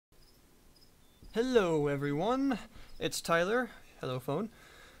Hello everyone, it's Tyler, hello phone,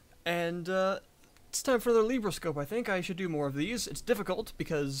 and it's time for another Librascope. I think I should do more of these. It's difficult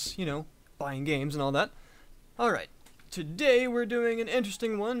because, you know, buying games and all that. Alright, today we're doing an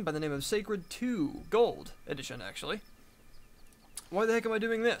interesting one by the name of Sacred 2, Gold Edition actually. Why the heck am I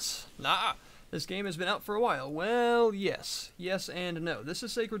doing this? This game has been out for a while. Well, yes and no. This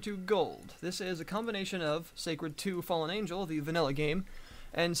is Sacred 2 Gold. This is a combination of Sacred 2 Fallen Angel, the vanilla game,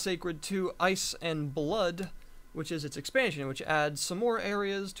 and Sacred 2 Ice and Blood, which is its expansion, which adds some more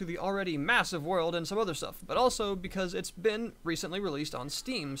areas to the already massive world and some other stuff, but also because it's been recently released on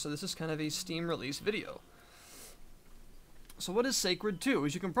Steam, so this is kind of a Steam release video. So what is Sacred 2?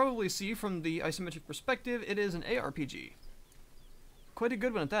 As you can probably see from the isometric perspective, it is an ARPG. Quite a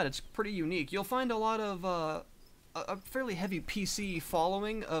good one at that. It's pretty unique. You'll find a lot of a fairly heavy PC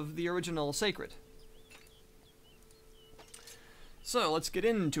following of the original Sacred. So, let's get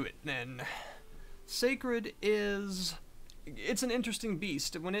into it, then. Sacred it's an interesting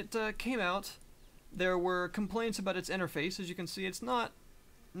beast. When it came out, there were complaints about its interface. As you can see, it's not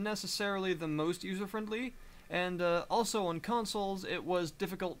necessarily the most user-friendly, and also on consoles, it was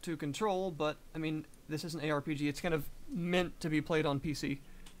difficult to control, but, I mean, this is an ARPG. It's kind of meant to be played on PC.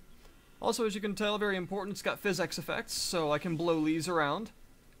 Also, as you can tell, very important, it's got physics effects, so I can blow leaves around,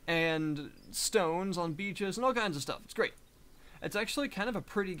 and stones on beaches, and all kinds of stuff. It's great. It's actually kind of a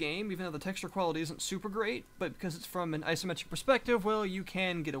pretty game, even though the texture quality isn't super great, but because it's from an isometric perspective, well, you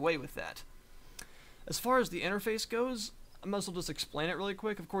can get away with that. As far as the interface goes, I might as well just explain it really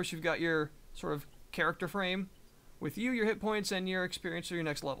quick. Of course, you've got your sort of character frame with you, your hit points, and your experience for your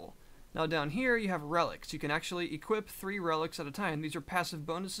next level. Now down here, you have relics. You can actually equip 3 relics at a time. These are passive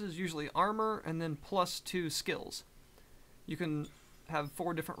bonuses, usually armor, and then +2 skills. You can have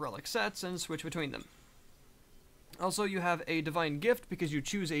 4 different relic sets and switch between them. Also, you have a divine gift because you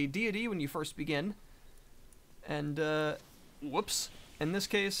choose a deity when you first begin. And, whoops. In this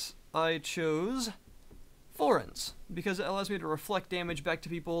case, I chose Florence because it allows me to reflect damage back to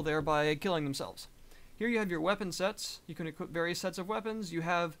people, thereby killing themselves. Here you have your weapon sets. You can equip various sets of weapons. You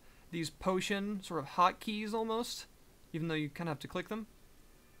have these potion sort of hotkeys almost, even though you kind of have to click them.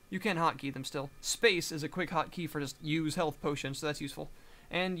 You can hotkey them still. Space is a quick hotkey for just use health potion, so that's useful.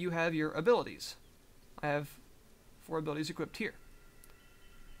 And you have your abilities. I have 4 abilities equipped here.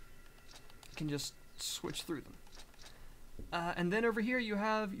 You can just switch through them. And then over here you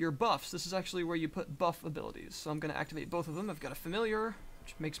have your buffs. This is actually where you put buff abilities. So I'm going to activate both of them. I've got a familiar,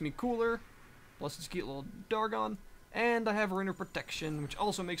 which makes me cooler, plus this cute little Dargon. And I have Rune of Protection, which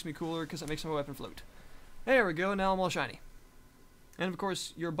also makes me cooler because it makes my weapon float. There we go, now I'm all shiny. And of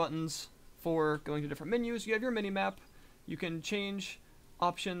course, your buttons for going to different menus. You have your mini-map. You can change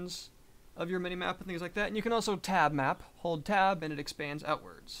options of your mini-map and things like that. And you can also tab map. Hold tab and it expands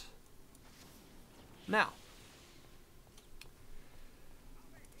outwards. Now,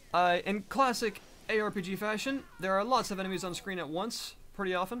 in classic ARPG fashion, there are lots of enemies on screen at once,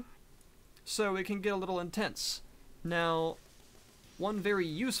 pretty often. So it can get a little intense. Now, one very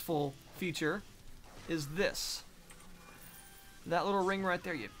useful feature is this. That little ring right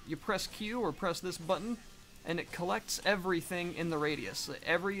there, you press Q or press this button, and it collects everything in the radius.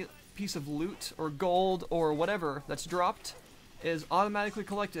 Every piece of loot or gold or whatever that's dropped is automatically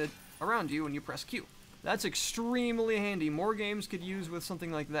collected around you when you press Q. That's extremely handy. More games could use with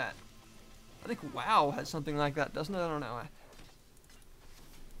something like that. I think WoW has something like that, doesn't it? I don't know. I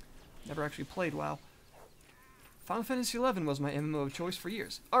never actually played WoW. Final Fantasy XI was my MMO of choice for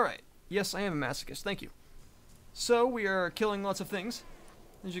years. Alright, yes, I am a masochist, thank you. So, we are killing lots of things.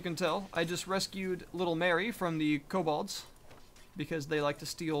 As you can tell, I just rescued little Mary from the kobolds, because they like to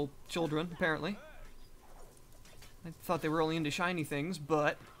steal children, apparently. I thought they were only into shiny things,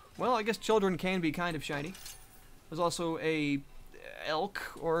 but, well, I guess children can be kind of shiny. There's also a elk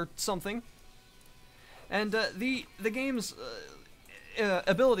or something. And the game's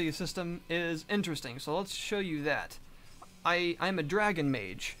ability system is interesting, so let's show you that. I'm a dragon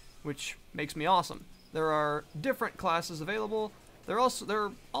mage, which makes me awesome. There are different classes available. They're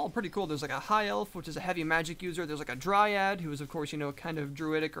all pretty cool. There's like a high elf, which is a heavy magic user. There's like a dryad, who is of course, you know, kind of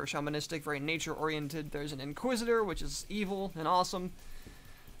druidic or shamanistic, very nature oriented. There's an inquisitor, which is evil and awesome.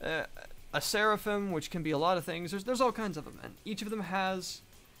 A seraphim, which can be a lot of things. There's all kinds of them, and each of them has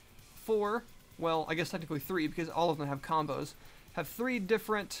 4, well, I guess technically 3, because all of them have combos. Have 3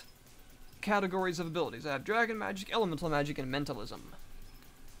 different categories of abilities. I have dragon magic, elemental magic, and mentalism.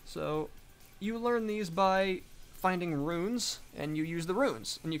 So, you learn these by finding runes, and you use the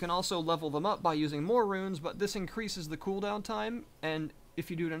runes. And you can also level them up by using more runes, but this increases the cooldown time, and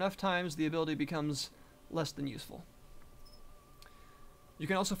if you do it enough times, the ability becomes less than useful. You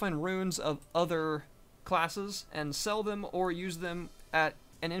can also find runes of other classes and sell them or use them at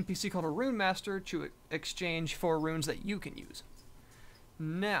an NPC called a Rune Master to exchange for runes that you can use.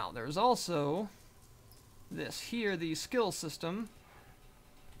 Now, there's also this here, the skill system,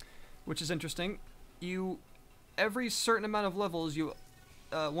 which is interesting. Every certain amount of levels,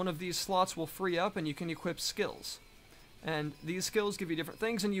 one of these slots will free up and you can equip skills. And these skills give you different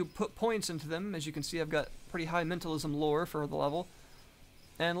things and you put points into them. As you can see, I've got pretty high mentalism lore for the level.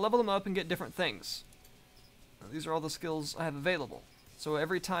 And level them up and get different things. These are all the skills I have available. So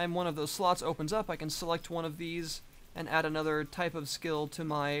every time one of those slots opens up, I can select one of these and add another type of skill to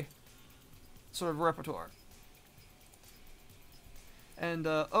my sort of repertoire. And,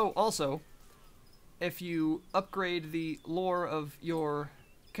 oh, also, if you upgrade the lore of your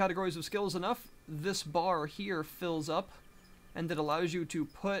categories of skills enough, this bar here fills up, and it allows you to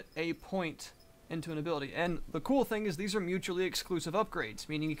put a point into an ability. And the cool thing is these are mutually exclusive upgrades,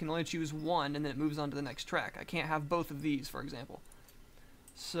 meaning you can only choose one and then it moves on to the next track. I can't have both of these, for example.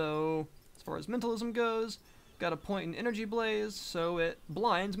 So, as far as mentalism goes, got a point in energy blaze, so it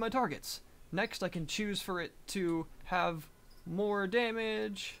blinds my targets. Next, I can choose for it to have more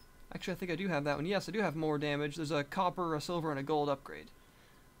damage. Actually, I think I do have that one. Yes, I do have more damage. There's a copper, a silver, and a gold upgrade.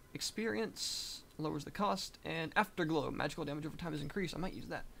 Experience lowers the cost, and Afterglow, magical damage over time is increased. I might use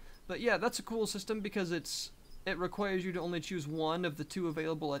that. But yeah, that's a cool system because it requires you to only choose one of the two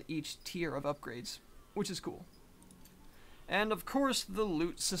available at each tier of upgrades, which is cool. And of course, the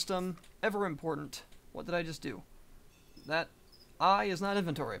loot system, ever important. What did I just do? That I is not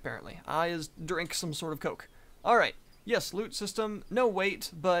inventory, apparently. I is drink some sort of Coke. Alright, yes, loot system, no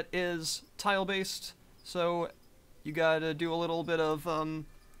weight, but is tile-based, so you gotta do a little bit of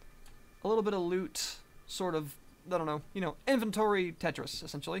loot, sort of, I don't know, inventory Tetris,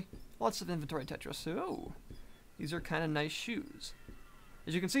 essentially. Lots of inventory Tetris. So, oh, these are kind of nice shoes.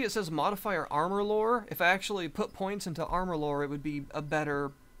 As you can see, it says modifier armor lore. If I actually put points into armor lore, it would be a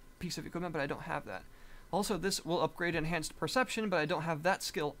better piece of equipment, but I don't have that. Also, this will upgrade enhanced perception, but I don't have that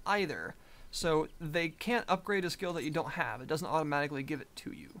skill either. So they can't upgrade a skill that you don't have. It doesn't automatically give it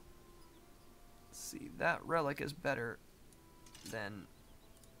to you. Let's see, that relic is better than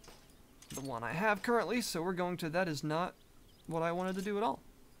the one I have currently, so we're going to, that is not what I wanted to do at all.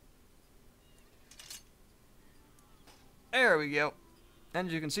 There we go. And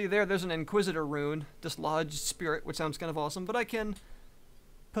as you can see there's an Inquisitor rune, Dislodged Spirit, which sounds kind of awesome, but I can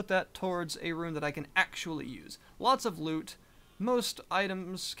put that towards a rune that I can actually use. Lots of loot. Most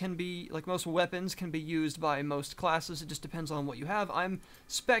items can be, like most weapons, can be used by most classes. It just depends on what you have. I'm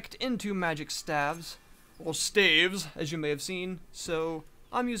spec'd into magic staves, or staves, as you may have seen, so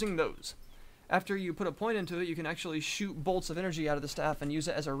I'm using those. After you put a point into it, you can actually shoot bolts of energy out of the staff and use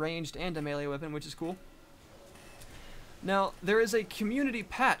it as a ranged and a melee weapon, which is cool. Now, there is a community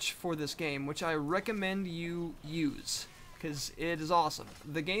patch for this game, which I recommend you use, because it is awesome.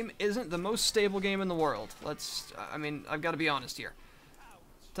 The game isn't the most stable game in the world. I've got to be honest here.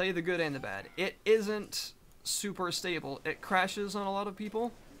 Tell you the good and the bad. It isn't super stable. It crashes on a lot of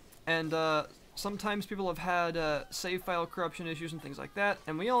people, and sometimes people have had save file corruption issues and things like that,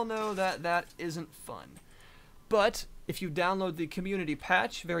 and we all know that that isn't fun. But if you download the community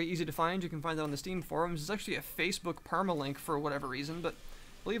patch, very easy to find, you can find that on the Steam forums. It's actually a Facebook permalink for whatever reason, but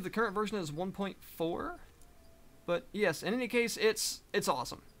I believe the current version is 1.4. But yes, in any case, it's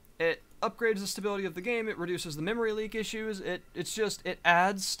awesome. It upgrades the stability of the game, it reduces the memory leak issues, it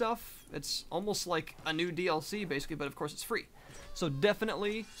adds stuff. It's almost like a new DLC basically, but of course it's free. So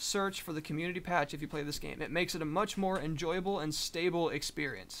definitely search for the community patch if you play this game. It makes it a much more enjoyable and stable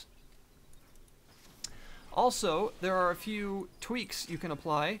experience. Also, there are a few tweaks you can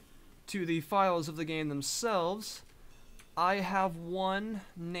apply to the files of the game themselves. I have one,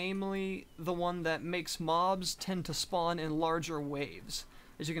 namely the one that makes mobs tend to spawn in larger waves.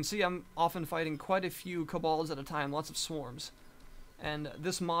 As you can see, I'm often fighting quite a few kobolds at a time, lots of swarms. And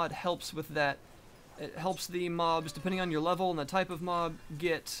this mod helps with that. It helps the mobs, depending on your level and the type of mob,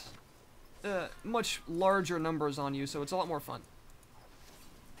 get much larger numbers on you, so it's a lot more fun.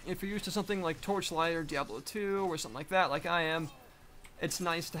 If you're used to something like Torchlight or Diablo 2 or something like that, like I am, it's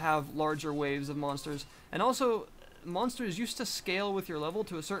nice to have larger waves of monsters. And also, monsters used to scale with your level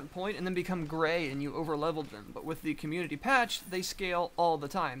to a certain point and then become gray and you over-leveled them. But with the community patch, they scale all the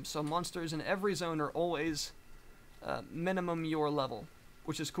time. So monsters in every zone are always minimum your level,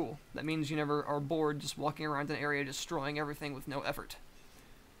 which is cool. That means you never are bored just walking around an area destroying everything with no effort.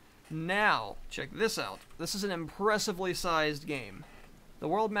 Now, check this out. This is an impressively sized game. The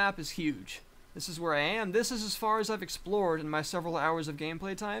world map is huge. This is where I am. This is as far as I've explored in my several hours of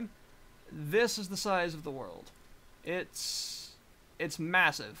gameplay time. This is the size of the world. It's it's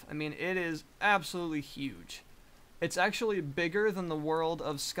massive. I mean, it is absolutely huge. It's actually bigger than the world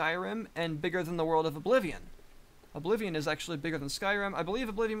of Skyrim and bigger than the world of Oblivion. Oblivion is actually bigger than Skyrim. I believe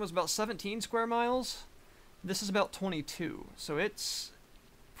Oblivion was about 17 square miles. This is about 22, so it's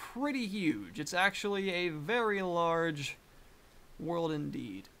pretty huge. It's actually a very large world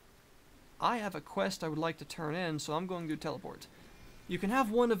indeed. I have a quest I would like to turn in, so I'm going to teleport. You can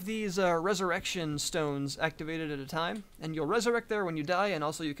have one of these resurrection stones activated at a time, and you'll resurrect there when you die, and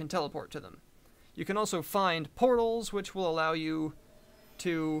also you can teleport to them. You can also find portals, which will allow you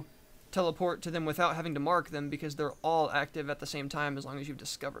to teleport to them without having to mark them, because they're all active at the same time as long as you've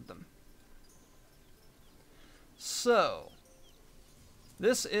discovered them. So,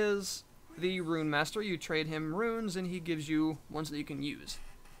 this is the Rune Master. You trade him runes, and he gives you ones that you can use.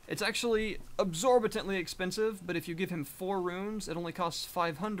 It's actually absorbently expensive, but if you give him 4 runes, it only costs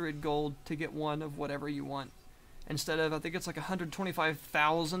 500 gold to get one of whatever you want. Instead of, I think it's like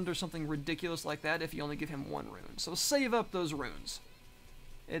 125,000 or something ridiculous like that if you only give him 1 rune. So save up those runes.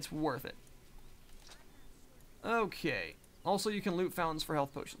 It's worth it. Okay. Also, you can loot fountains for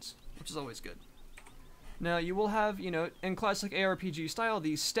health potions, which is always good. Now, you will have, you know, in classic ARPG style,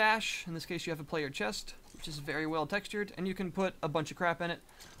 the stash. In this case, you have a player chest, which is very well textured, and you can put a bunch of crap in it.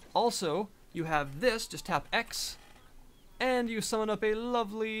 Also, you have this, just tap X, and you summon up a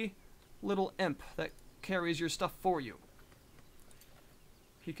lovely little imp that carries your stuff for you.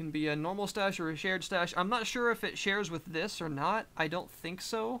 He can be a normal stash or a shared stash. I'm not sure if it shares with this or not. I don't think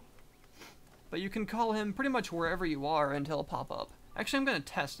so. But you can call him pretty much wherever you are and he'll pop up. Actually, I'm going to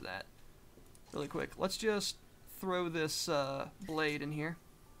test that really quick. Let's just throw this blade in here.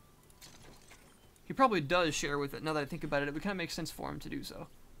 He probably does share with it. Now that I think about it, it would kind of make sense for him to do so.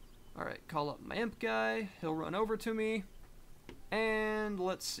 Alright, call up my imp guy. He'll run over to me. And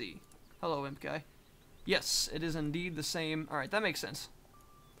let's see. Hello, imp guy. Yes, it is indeed the same. Alright, that makes sense.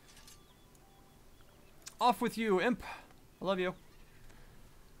 Off with you, imp. I love you.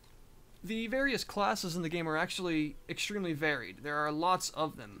 The various classes in the game are actually extremely varied. There are lots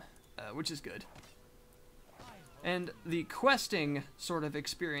of them, which is good. And the questing sort of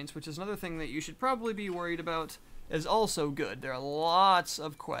experience, which is another thing that you should probably be worried about, is also good. There are lots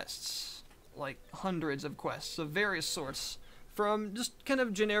of quests, like hundreds of quests of various sorts, from just kind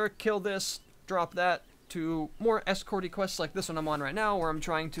of generic kill this, drop that, to more escorty quests like this one I'm on right now, where I'm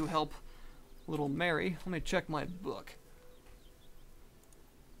trying to help little Mary. Let me check my book.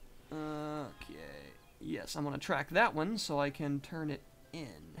 Okay, yes, I'm going to track that one so I can turn it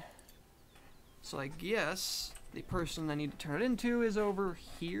in. So I guess the person I need to turn it into is over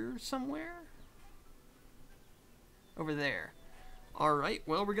here somewhere? Over there. Alright,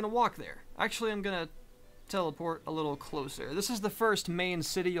 well, we're going to walk there. Actually, I'm going to teleport a little closer. This is the first main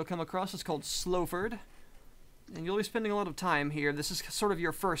city you'll come across. It's called Slowford. And you'll be spending a lot of time here. This is sort of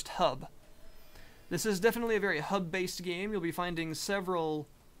your first hub. This is definitely a very hub-based game. You'll be finding several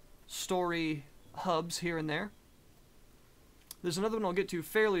story hubs here and there. There's another one I'll get to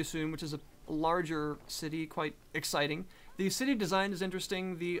fairly soon, which is a larger city, quite exciting. The city design is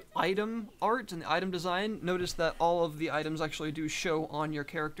interesting. The item art and the item design, notice that all of the items actually do show on your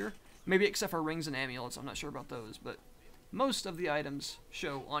character. Maybe except for rings and amulets, I'm not sure about those, but most of the items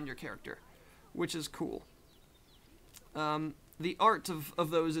show on your character, which is cool. The art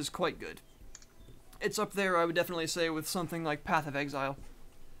of those is quite good. It's up there, I would definitely say, with something like Path of Exile.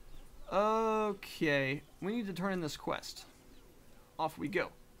 Okay, we need to turn in this quest. Off we go.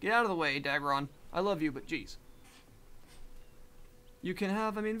 Get out of the way, Dagron. I love you, but geez. You can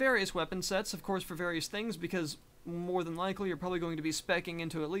have, I mean, various weapon sets, of course, for various things, because more than likely you're probably going to be speccing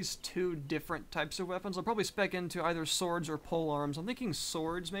into at least 2 different types of weapons. I'll probably spec into either swords or polearms. I'm thinking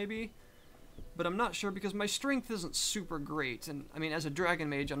swords, maybe, but I'm not sure because my strength isn't super great, and, I mean, as a dragon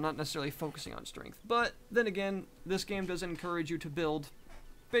mage, I'm not necessarily focusing on strength. But, then again, this game does encourage you to build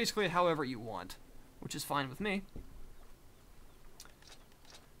basically however you want, which is fine with me.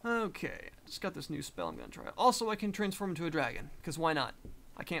 Okay, just got this new spell I'm going to try. Also, I can transform into a dragon, because why not?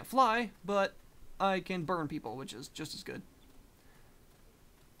 I can't fly, but I can burn people, which is just as good.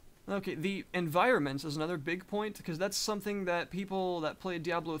 Okay, the environments is another big point, because that's something that people that played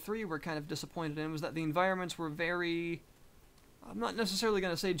Diablo 3 were kind of disappointed in, was that the environments were very, I'm not necessarily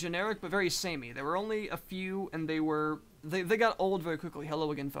going to say generic, but very samey. There were only a few, and they got old very quickly.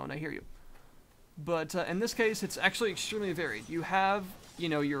 Hello again, phone, I hear you. But in this case, it's actually extremely varied. You have, you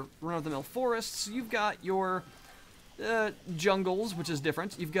know, your run-of-the-mill forests. You've got your jungles, which is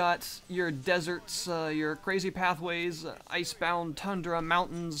different. You've got your deserts, your crazy pathways, icebound tundra,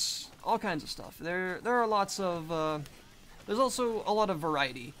 mountains, all kinds of stuff. There are lots of, there's also a lot of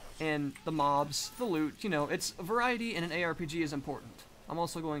variety in the mobs, the loot, you know, it's variety in an ARPG is important. I'm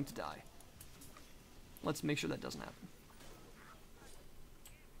also going to die. Let's make sure that doesn't happen.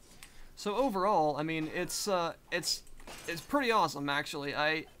 So overall, I mean, it's pretty awesome, actually.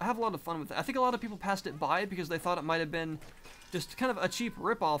 I have a lot of fun with it. I think a lot of people passed it by because they thought it might have been just kind of a cheap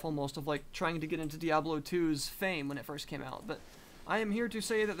ripoff, almost, of, like, trying to get into Diablo 2's fame when it first came out. But I am here to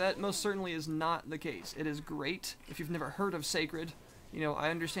say that that most certainly is not the case. It is great. If you've never heard of Sacred, you know,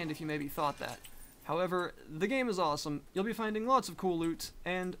 I understand if you maybe thought that. However, the game is awesome. You'll be finding lots of cool loot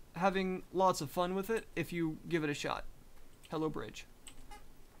and having lots of fun with it if you give it a shot. Hello, Bridge.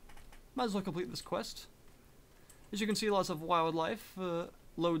 Might as well complete this quest. As you can see, lots of wildlife,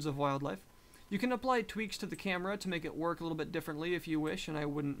 loads of wildlife. You can apply tweaks to the camera to make it work a little bit differently if you wish, and I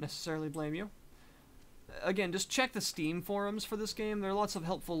wouldn't necessarily blame you. Again, just check the Steam forums for this game. There are lots of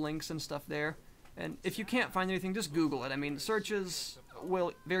helpful links and stuff there. And if you can't find anything, just Google it. I mean, searches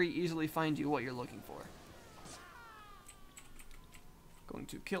will very easily find you what you're looking for. Going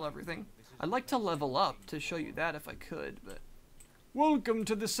to kill everything. I'd like to level up to show you that if I could, but... Welcome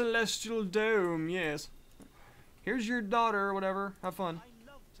to the Celestial Dome, yes. Here's your daughter or whatever. Have fun.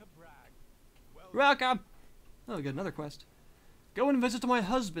 Welcome! Oh, we got another quest. Go and visit my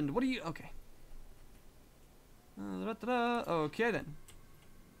husband. What do you... Okay. Okay, then.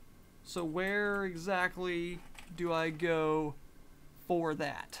 So where exactly do I go for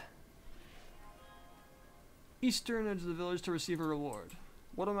that? Eastern edge of the village to receive a reward.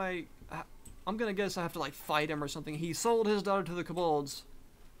 What am I... I'm gonna guess I have to, like, fight him or something. He sold his daughter to the kobolds.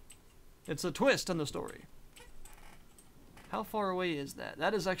 It's a twist in the story. How far away is that?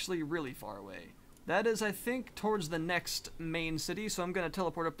 That is actually really far away. That is, I think, towards the next main city, so I'm gonna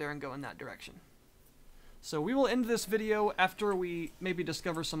teleport up there and go in that direction. So we will end this video after we maybe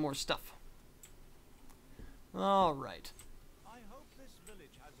discover some more stuff. Alright.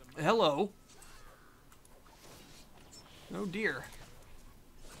 Hello. Oh dear.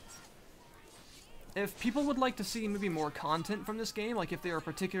 If people would like to see maybe more content from this game, like if they are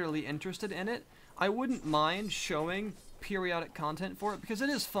particularly interested in it, I wouldn't mind showing periodic content for it, because it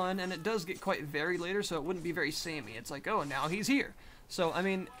is fun, and it does get quite varied later, so it wouldn't be very samey. It's like, oh, now he's here. So, I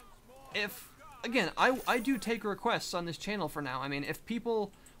mean, if... Again, I do take requests on this channel for now. I mean, if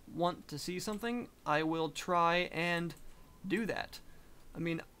people want to see something, I will try and do that. I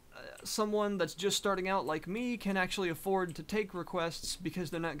mean, someone that's just starting out like me can actually afford to take requests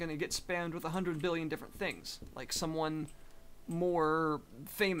because they're not going to get spammed with 100 billion different things. Like someone more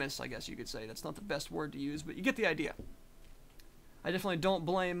famous, I guess you could say. That's not the best word to use, but you get the idea. I definitely don't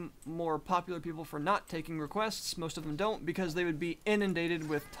blame more popular people for not taking requests. Most of them don't, because they would be inundated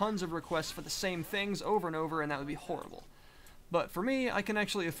with tons of requests for the same things over and over, and that would be horrible. But for me, I can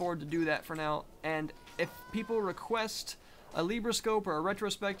actually afford to do that for now, and if people request a Librascope or a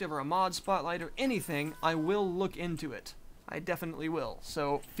retrospective or a mod spotlight or anything, I will look into it. I definitely will.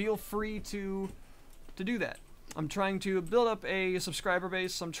 So feel free to do that. I'm trying to build up a subscriber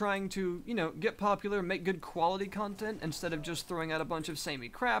base. I'm trying to, you know, get popular, make good quality content instead of just throwing out a bunch of samey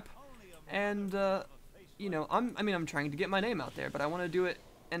crap. And, you know, I'm trying to get my name out there, but I want to do it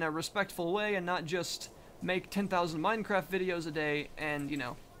in a respectful way and not just make 10,000 Minecraft videos a day and, you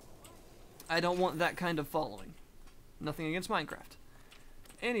know, I don't want that kind of following. Nothing against Minecraft.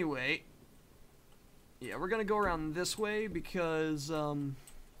 Anyway, yeah, we're going to go around this way because,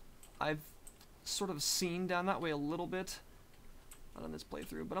 I've sort of seen down that way a little bit not on this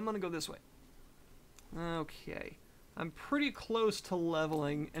playthrough, but I'm gonna go this way. Okay, I'm pretty close to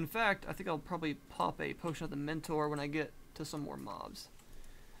leveling. In fact, I think I'll probably pop a potion of the mentor when I get to some more mobs.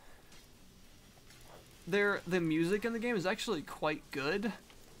 The music in the game is actually quite good,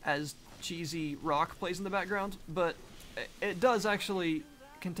 as cheesy rock plays in the background, but it does actually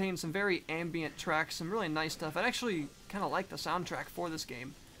contain some very ambient tracks, some really nice stuff. I actually kind of like the soundtrack for this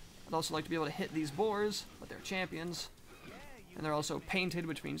game. I'd also like to be able to hit these boars, but they're champions. And they're also painted,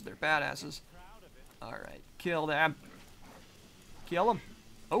 which means they're badasses. Alright, kill them. Kill them.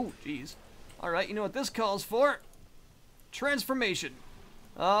 Oh, jeez. Alright, you know what this calls for? Transformation.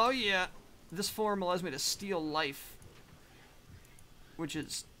 Oh, yeah. This form allows me to steal life. Which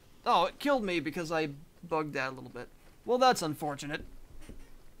is... Oh, it killed me because I bugged out a little bit. Well, that's unfortunate.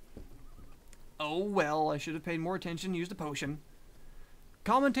 Oh, well, I should have paid more attention and used a potion.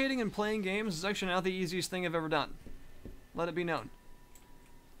 Commentating and playing games is actually not the easiest thing I've ever done. Let it be known.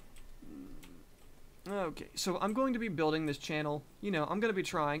 Okay, so I'm going to be building this channel. You know, I'm going to be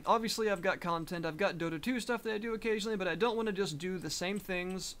trying. Obviously, I've got content. I've got Dota 2 stuff that I do occasionally, but I don't want to just do the same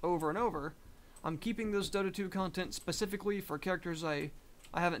things over and over. I'm keeping this Dota 2 content specifically for characters I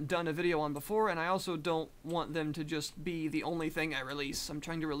I haven't done a video on before, and I also don't want them to just be the only thing I release. I'm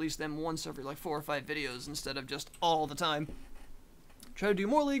trying to release them once every like 4 or 5 videos instead of just all the time. Try to do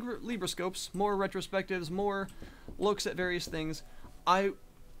more Librascopes, more retrospectives, more looks at various things. A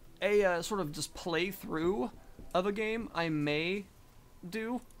sort of just playthrough of a game I may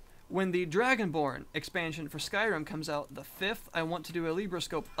do. When the Dragonborn expansion for Skyrim comes out, the 5th, I want to do a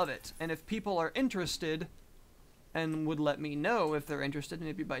Librascope of it. And if people are interested and would let me know if they're interested,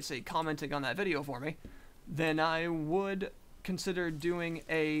 maybe by, say, commenting on that video for me, then I would consider doing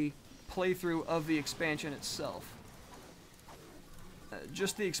a playthrough of the expansion itself.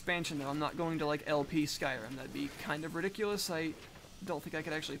 Just the expansion, though. I'm not going to, like, LP Skyrim. That'd be kind of ridiculous. I don't think I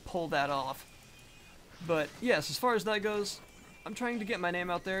could actually pull that off. But, yes, as far as that goes, I'm trying to get my name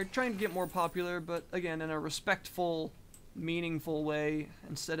out there, trying to get more popular, but, again, in a respectful, meaningful way,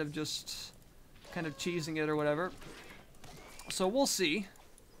 instead of just kind of cheesing it or whatever. So we'll see.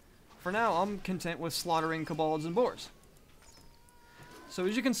 For now, I'm content with slaughtering kobolds and boars. So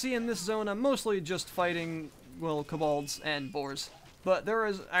as you can see in this zone, I'm mostly just fighting, well, kobolds and boars. But there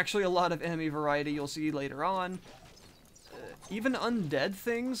is actually a lot of enemy variety you'll see later on. Even undead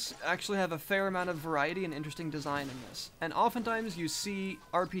things actually have a fair amount of variety and interesting design in this. And oftentimes you see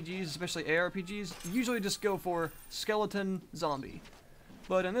RPGs, especially ARPGs, usually just go for skeleton, zombie.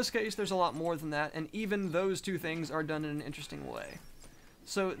 But in this case, there's a lot more than that, and even those two things are done in an interesting way.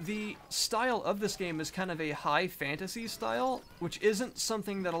 So the style of this game is kind of a high fantasy style, which isn't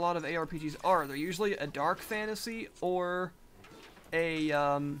something that a lot of ARPGs are. They're usually a dark fantasy or a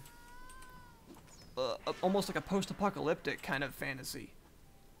almost like a post-apocalyptic kind of fantasy.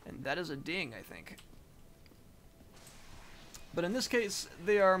 And that is a ding, I think. But in this case,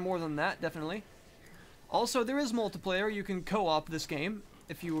 they are more than that, definitely. Also, there is multiplayer. You can co-op this game,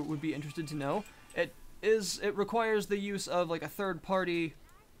 if you would be interested to know. It requires the use of like a third-party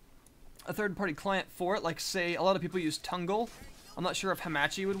client for it. Like, say, a lot of people use Tungle. I'm not sure if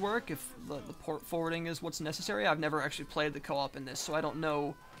Hamachi would work, if the port forwarding is what's necessary. I've never actually played the co-op in this, so I don't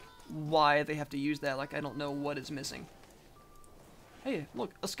know why they have to use that. Like, I don't know what is missing. Hey,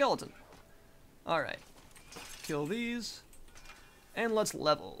 look, a skeleton. Alright. Kill these. And let's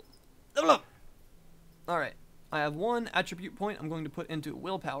level. Level up! Alright. I have one attribute point I'm going to put into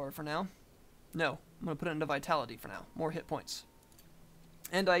willpower for now. No, I'm going to put it into vitality for now. More hit points.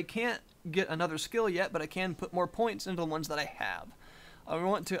 And I can't get another skill yet, but I can put more points into the ones that I have. I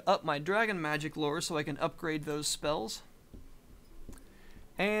want to up my dragon magic lore so I can upgrade those spells.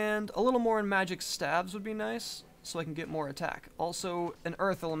 And a little more in magic stabs would be nice, so I can get more attack. Also, an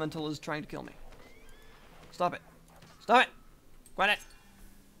earth elemental is trying to kill me. Stop it. Stop it! Quiet it!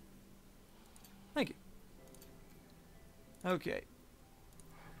 Thank you. Okay.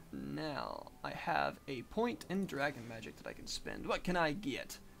 Now, I have a point in dragon magic that I can spend. What can I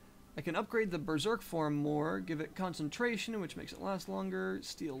get? I can upgrade the berserk form more, give it concentration, which makes it last longer,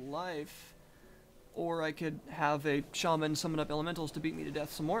 steal life, or I could have a shaman summon up elementals to beat me to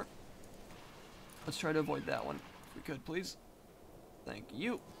death some more. Let's try to avoid that one, if we could, please. Thank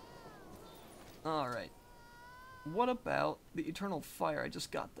you. Alright. What about the eternal fire? I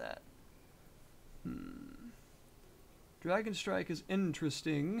just got that. Dragon Strike is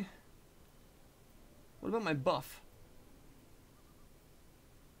interesting. What about my buff?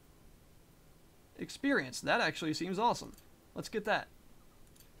 Experience. That actually seems awesome. Let's get that.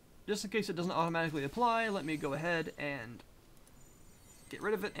 Just in case it doesn't automatically apply, let me go ahead and get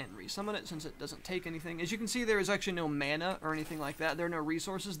rid of it and resummon it since it doesn't take anything. As you can see, there is actually no mana or anything like that. There are no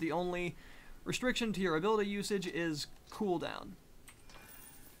resources. The only restriction to your ability usage is cooldown.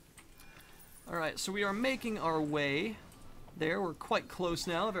 Alright, so we are making our way there. We're quite close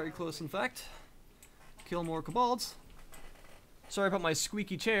now, very close in fact. Kill more kobolds. Sorry about my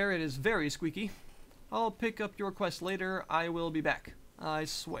squeaky chair, it is very squeaky. I'll pick up your quest later, I will be back. I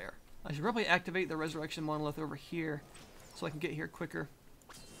swear. I should probably activate the resurrection monolith over here so I can get here quicker.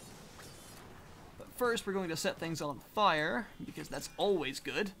 But first we're going to set things on fire, because that's always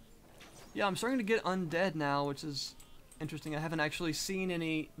good. Yeah, I'm starting to get undead now, which is interesting. I haven't actually seen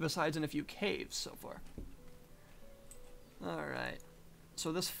any besides in a few caves so far. Alright.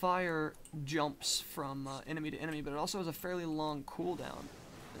 So this fire jumps from enemy to enemy, but it also has a fairly long cooldown,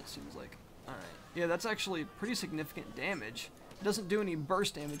 it seems like. Alright. Yeah, that's actually pretty significant damage. It doesn't do any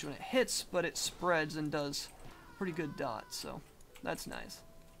burst damage when it hits, but it spreads and does pretty good dots, so that's nice.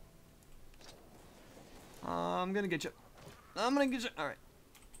 I'm gonna get you. I'm gonna get you. Alright.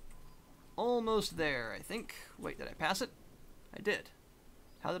 Almost there, I think. Wait, did I pass it? I did.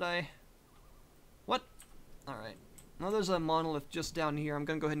 How did I... What? Alright. Now there's a monolith just down here. I'm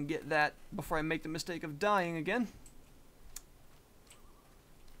gonna go ahead and get that before I make the mistake of dying again.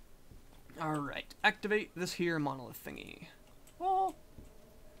 Alright, activate this here monolith thingy. Oh,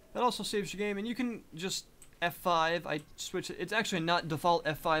 that also saves your game, and you can just F5, I switch it, it's actually not default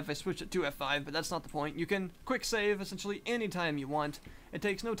F5, I switch it to F5, but that's not the point. You can quick save essentially anytime you want. It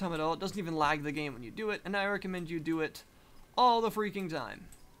takes no time at all, it doesn't even lag the game when you do it, and I recommend you do it all the freaking time.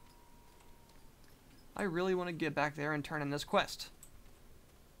 I really want to get back there and turn in this quest.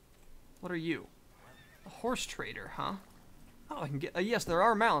 What are you? A horse trader, huh? Oh, I can get, yes, there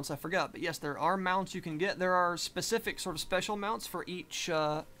are mounts, I forgot, but yes, there are mounts you can get. There are specific sort of special mounts for each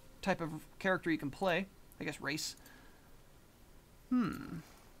type of character you can play. I guess race. I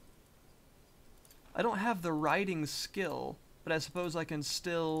don't have the riding skill, but I suppose I can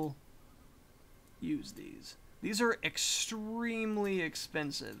still use these. These are extremely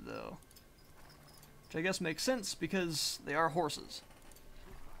expensive, though. Which I guess makes sense, because they are horses.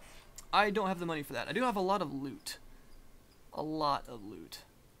 I don't have the money for that. I do have a lot of loot. A lot of loot.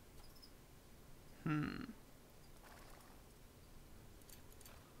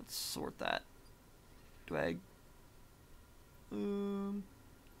 Let's sort that. Do I...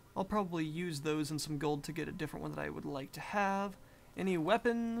 I'll probably use those and some gold to get a different one that I would like to have. Any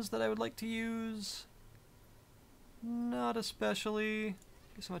weapons that I would like to use? Not especially.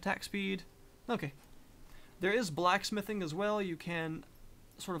 Get some attack speed. Okay. There is blacksmithing as well. You can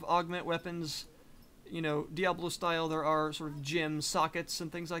sort of augment weapons. You know, Diablo style, there are sort of gem sockets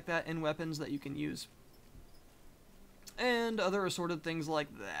and things like that in weapons that you can use. And other assorted things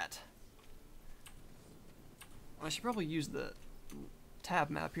like that. I should probably use the tab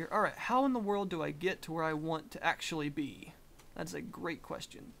map here. Alright, how in the world do I get to where I want to actually be? That's a great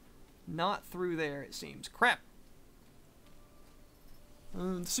question. Not through there, it seems. Crap!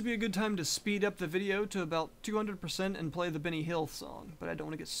 This would be a good time to speed up the video to about 200% and play the Benny Hill song, but I don't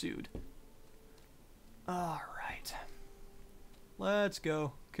want to get sued. Alright. Let's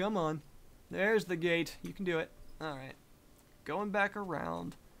go. Come on. There's the gate. You can do it. Alright. Going back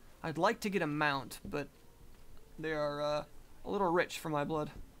around. I'd like to get a mount, but they are a little rich for my blood.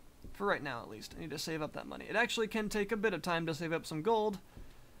 For right now, at least. I need to save up that money. It actually can take a bit of time to save up some gold.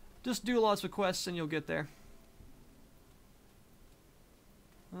 Just do lots of quests and you'll get there.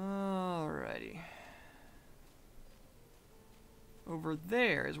 Alrighty. Over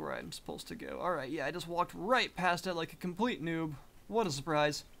there is where I'm supposed to go. Alright, yeah, I just walked right past it like a complete noob. What a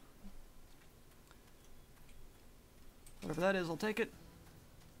surprise. Whatever that is, I'll take it.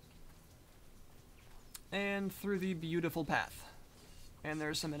 And through the beautiful path. And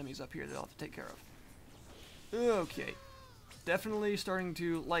there's some enemies up here that I'll have to take care of. Okay. Definitely starting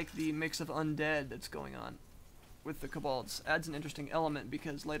to like the mix of undead that's going on with the kobolds. Adds an interesting element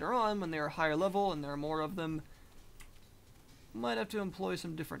because later on, when they are higher level and there are more of them, might have to employ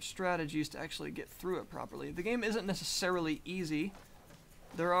some different strategies to actually get through it properly. The game isn't necessarily easy.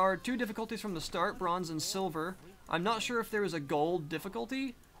 There are 2 difficulties from the start, bronze and silver. I'm not sure if there is a gold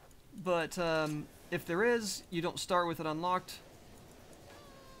difficulty, but if there is, you don't start with it unlocked.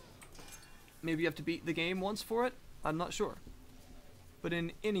 Maybe you have to beat the game once for it. I'm not sure. But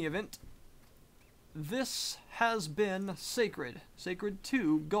in any event, this has been Sacred. Sacred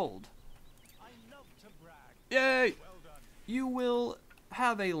 2 Gold. Yay! You will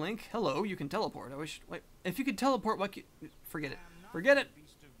have a link. Hello, you can teleport. I wish... Wait, if you could teleport, what... Forget it. Forget it!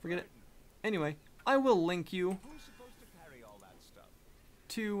 Forget it. Anyway, I will link you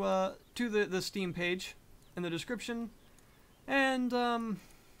to the Steam page in the description. And,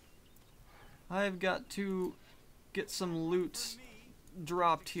 I've got to get some loot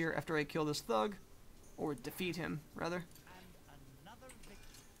dropped here after I kill this thug. Or defeat him, rather.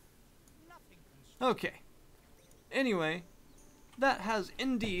 Okay. Anyway, that has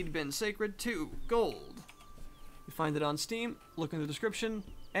indeed been Sacred 2 Gold. You find it on Steam, look in the description,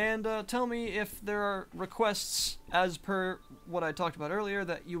 and tell me if there are requests, as per what I talked about earlier,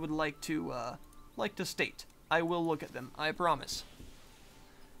 that you would like to state. I will look at them, I promise.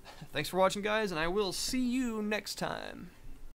 Thanks for watching, guys, and I will see you next time.